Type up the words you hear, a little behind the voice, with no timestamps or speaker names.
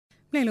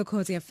Lelo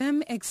Khosi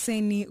FM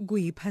ekseni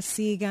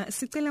kuyiphasika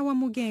sicela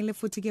wamukele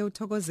futhi ke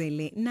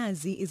uthokozele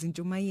nazi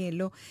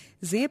izintshumayelo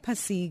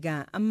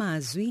zephasika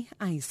amazwi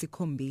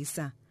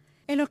Ayisikhombisa.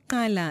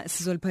 Elokuqala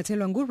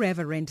sizoliphathelwa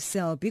nguReverend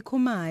Selby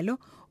Khumalo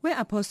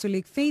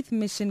we-Apostolic Faith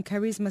Mission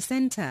Charisma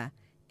Center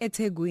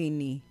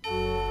eThekwini.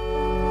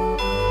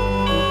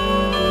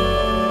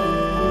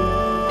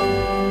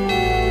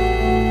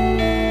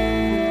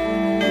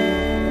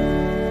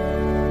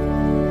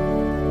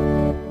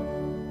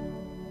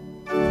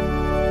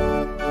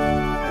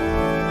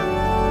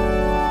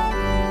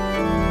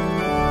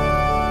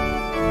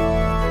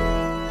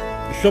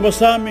 Hlobo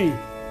sami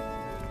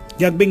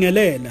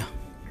ngiyakubingelela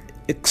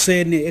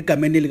ekseni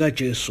egameni lika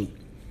Jesu.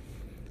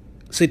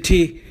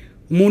 Sithi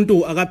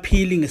umuntu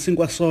akaphili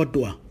ngesinkwa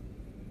sodwa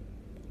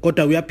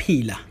kodwa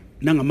uyaphila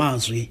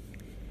nangamazwi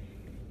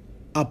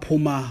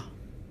aphuma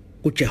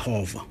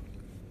kuJehova.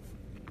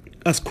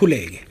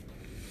 Asikhuleke.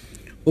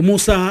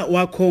 Umusa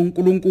wakho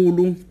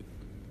uNkulunkulu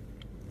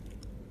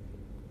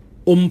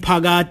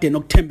umphakade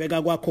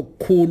nokuthembeka kwakho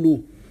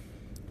kukhulu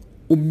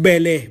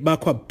ubele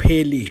bakho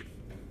abupheli.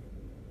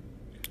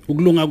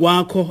 Ukulunga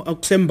kwakho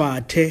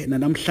akusembathe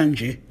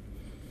namhlanje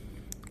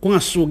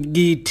kungasuki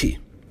kithi.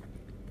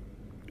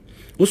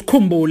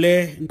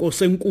 Usikhumbule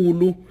Nkosi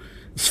enkulu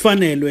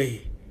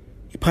sifanelwe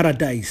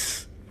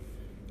iparadise.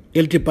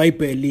 Elithi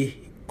iBhayibheli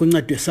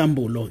kuncwadi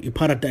yesambulo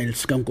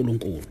iparadise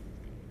kaNkulunkulu.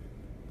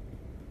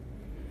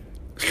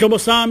 Sihlobo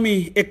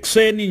sami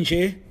ekseni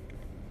nje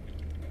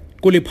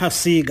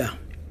kuliphasika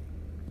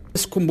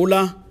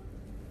sikhumbula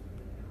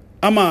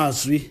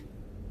amazwi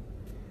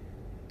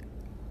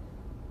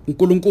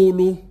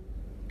uNkulunkulu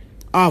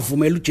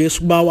avumela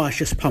uJesu kuba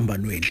washe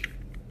esiphambanweni.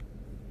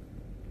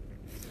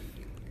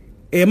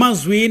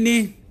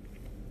 Emazwini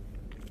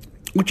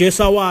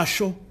uJesu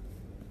awasho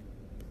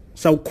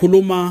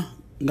sawukhuluma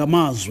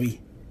ngamazwi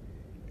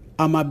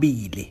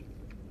amabili.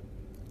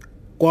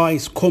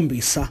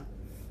 Kwayisikhombisa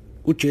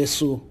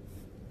uJesu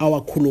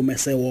awakhuluma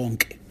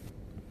sewonke.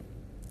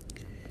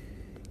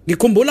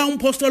 Ngikhumbula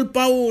umpostoli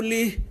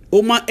Pawuli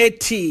uma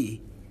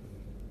ethi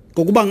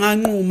ngokuba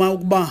nganquma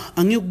ukuba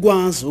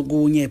angikwazi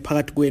okunye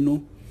phakathi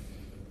kwenu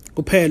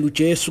kuphela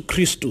uJesu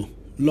Kristu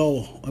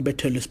lo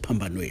abethelwe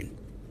esiphambanweni.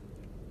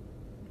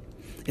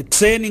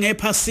 Ekseni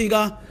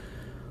ngephasika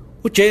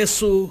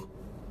uJesu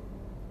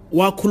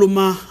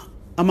wakhuluma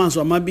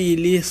amazwi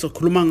amabili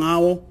sokhuluma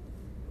ngawo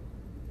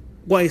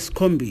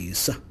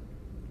kwayisikhombisa.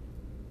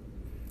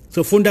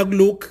 Sofunda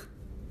kuLuke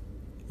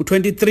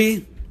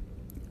u23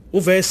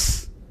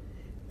 uverse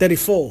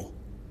 34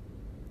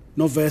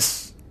 no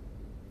verse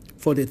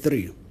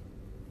 43.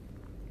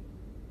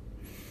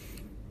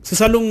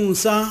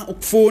 Sisalungisa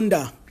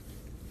ukufunda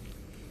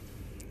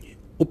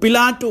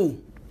uPilato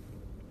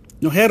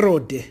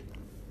noHerode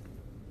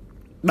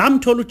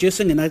bamthola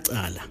uJesu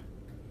engenacala.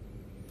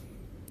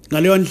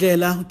 Ngaleyo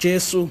ndlela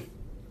uJesu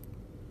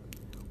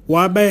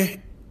wabe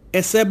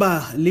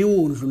eseba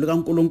liwundlu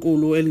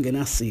likaNkulunkulu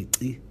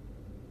elingenasici.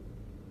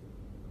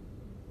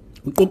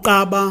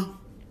 Uqoqaba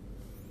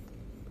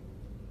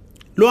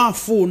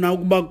lwafuna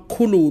ukuba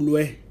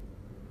kukhululwe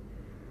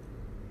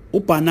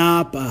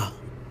uBarnaba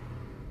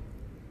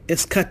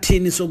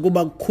esikhathini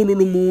sokuba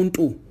kukhulula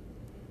umuntu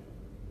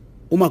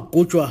uma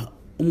kugujwa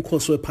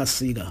umkhosi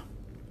wephasika.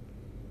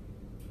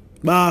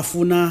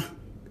 Bafuna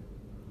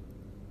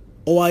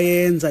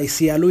owayenza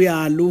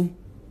isiyaluyalu,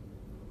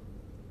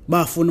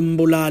 bafuna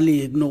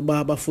umbulali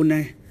kunokuba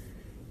bafune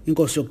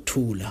inkosi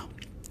yokuthula.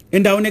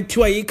 Endaweni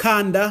ekuthiwa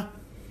yikhanda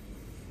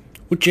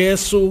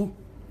uJesu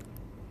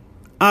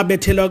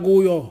abethelwa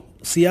kuyo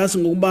siyazi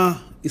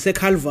ngokuba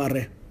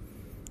iseCalvary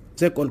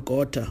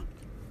seGolgotha.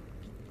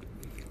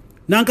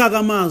 Nanka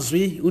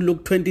kamazwi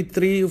uLuke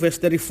 23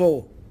 verse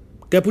 34.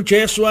 Kepha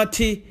uJesu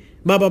wathi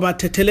baba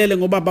bathethelele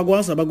ngoba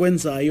bakwazi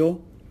abakwenzayo.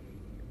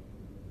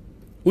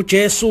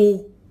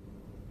 uJesu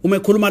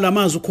umekhuluma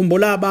lamazwi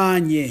ukhumbula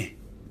abanye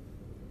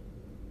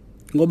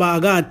ngoba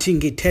akathi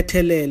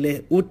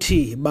ngithethelele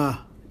uthi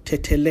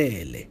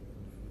bathethelele.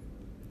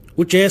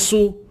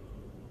 uJesu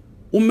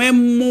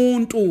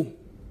umuntu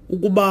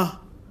ukuba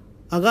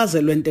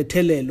akazelwe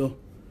ntethelelo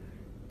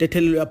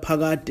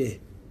yaphakade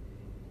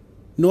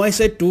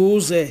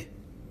nowayeseduze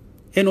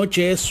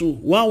enoJesu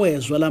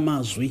wawezwa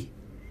lamazwi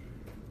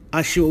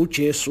ashiwo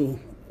uJesu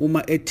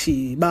uma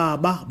ethi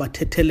baba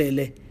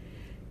bathethelele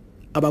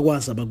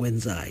abakwazi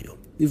abakwenzayo.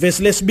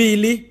 Ivesi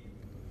lesibili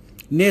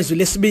nezwi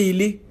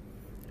lesibili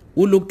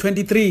uLuke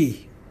 23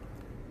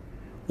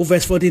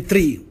 uverse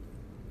 43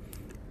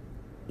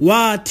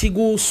 wathi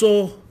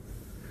kuso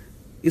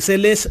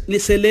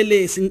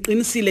iselelesi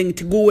ngiqinisile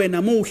ngithi kuwe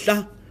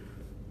namuhla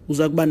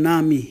uza kuba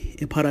nami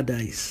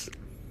eparadise.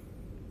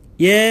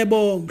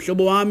 Yebo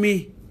mhlobo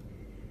wami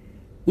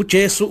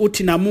uJesu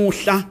uthi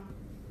namuhla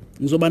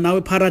ngizoba nawe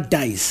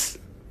eparadise.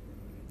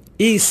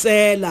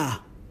 Isela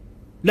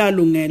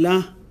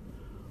lalungela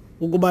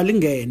ukuba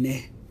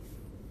lingene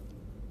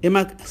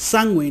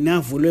emasangweni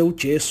avulwe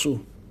uJesu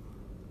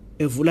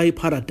evula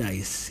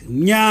iparadise.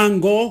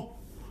 Umnyango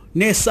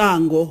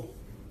nesango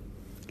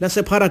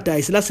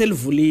laseparadise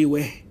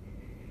laselivuliwe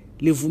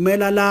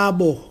livumela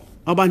labo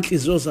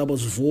abanhliziyo zabo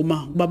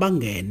zivuma ukuba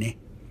bangene.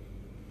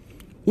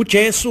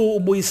 uJesu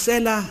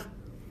ubuyisela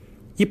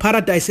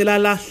iparadise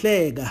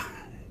elalahleka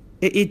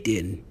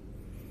eEden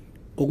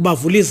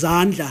ngokubavula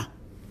izandla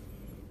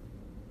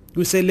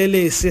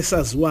kwiselelesi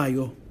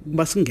esaziwayo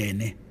ukuba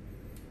singene.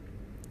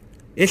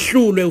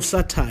 Ehlulwe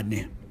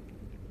uSathane.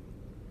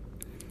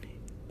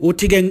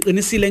 Uthi ke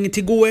ngiqinisile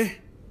ngithi kuwe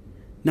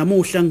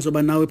namuhla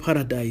ngizoba nawe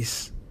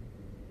eparadise.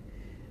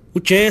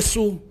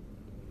 uJesu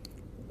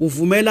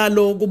uvumela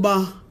lo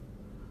kuba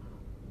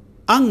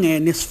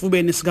angene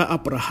esifubeni sika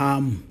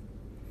Abraham,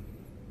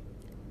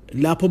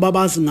 lapho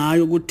babazi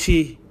ngayo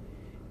ukuthi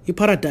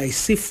iparadise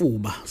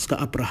sifuba sika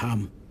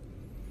Abraham.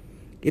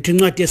 Ethi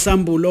incwadi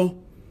yesambulo,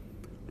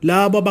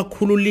 labo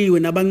abakhululiwe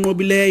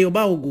nabanqobileyo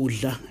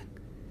bawukudla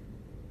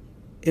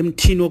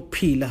emthini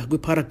wokuphila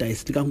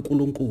kwiparadise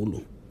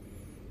likaNkulunkulu.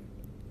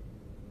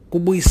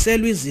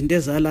 Kubuyiselwa izinto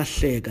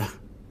ezalahleka,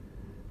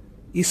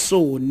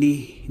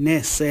 isoni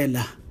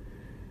nesela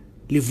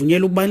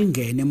livunyelwa ukuba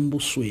lingene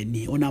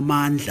embusweni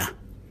onamandla,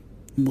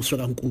 umbuso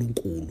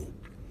kaNkulunkulu.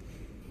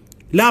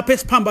 Lapha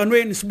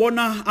esiphambanweni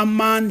sibona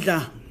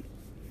amandla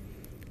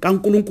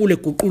kaNkulunkulu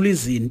eguqula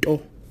izinto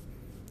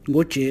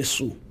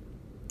ngoJesu.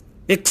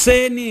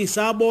 Ekseni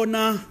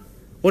sabona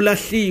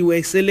olahliwe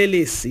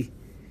iselelesi,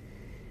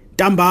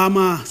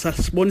 ntambama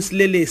sasibona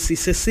isilelesi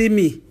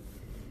sesimi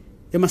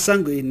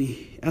emasangweni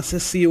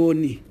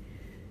aseSiyoni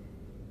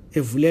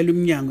evulela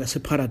iminyango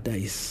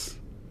yaseparadise.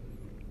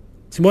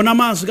 Sibona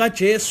amazwi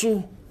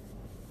kaJesu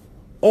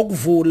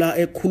okuvula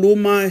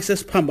ekhuluma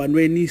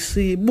esesiphambanweni,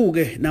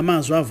 sibuke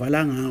namazwi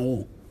avala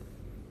ngawo.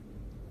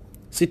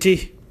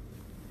 Sithi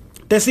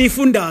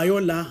tesifundayo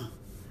la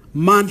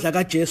mandla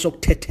kaJesu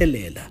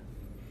okuthethelela.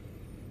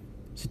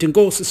 Sithi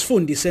Nkosi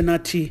sifundise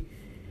nathi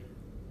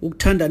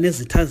ukuthanda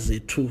nezitha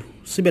zethu,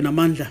 sibe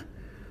namandla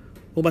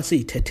oba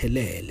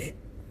siyithethelele.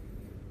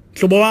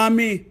 Hlobo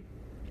wami,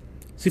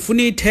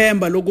 sifuna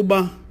ithemba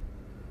lokuba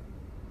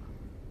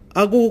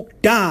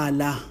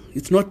akudala,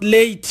 it's not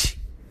late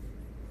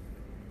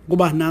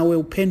kuba nawe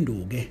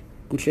uphenduke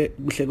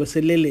kuhle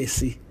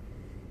kweselelesi,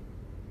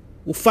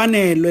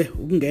 ufanelwe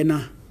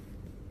ukungena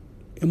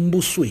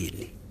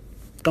embusweni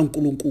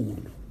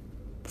kaNkulunkulu,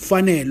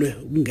 ufanelwe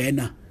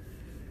ukungena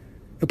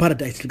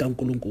eparadise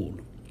likaNkulunkulu.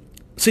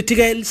 Sithi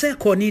ke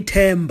lisekhona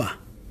ithemba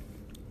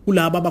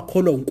kulabo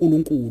abakholwa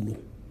uNkulunkulu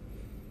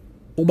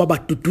ukuba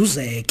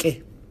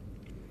baduduzeke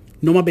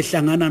noma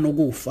behlangana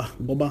nokufa,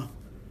 ngoba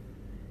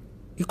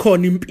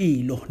ikhona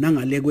impilo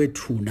nangale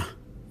kwethuna.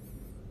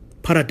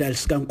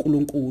 Paradise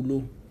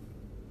kaNkulunkulu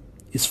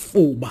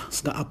isifuba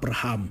sika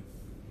Abraham.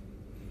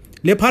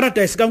 Le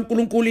paradise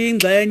kaNkulunkulu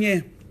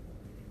ingxenye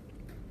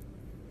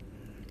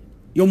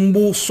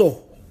yombuso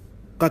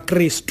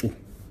kaKristu,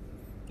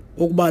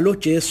 ukuba lo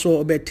Jesu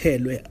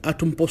obethelwe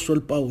athi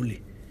umpostoli Paul,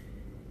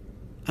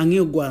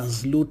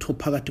 angikwazi lutho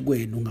phakathi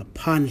kwenu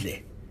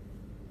ngaphandle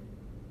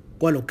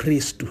kwalo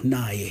Kristu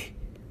naye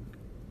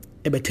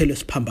ebethelwe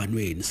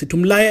esiphambanweni. Sithi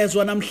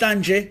umlayezo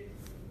namhlanje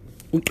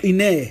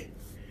uqine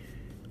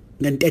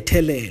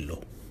ngentethelelo,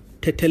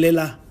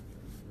 thethelela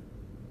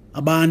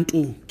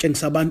abantu,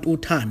 tshengisa abantu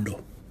uthando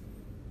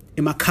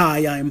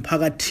emakhaya,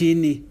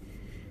 emphakathini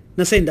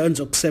naseyindaweni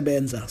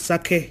zokusebenza,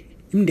 sakhe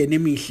imindeni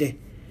emihle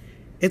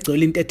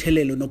egcwele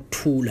intethelelo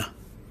nokuthula,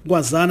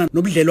 kwazana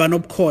nobudlelwano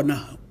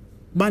obukhona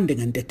bande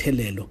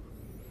ngentethelelo.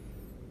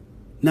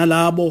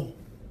 Nalabo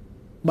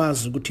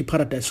bazi ukuthi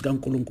iparadise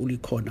kaNkulunkulu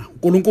ikhona.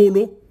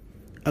 uNkulunkulu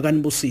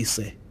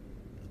akanibusise.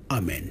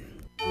 Amen.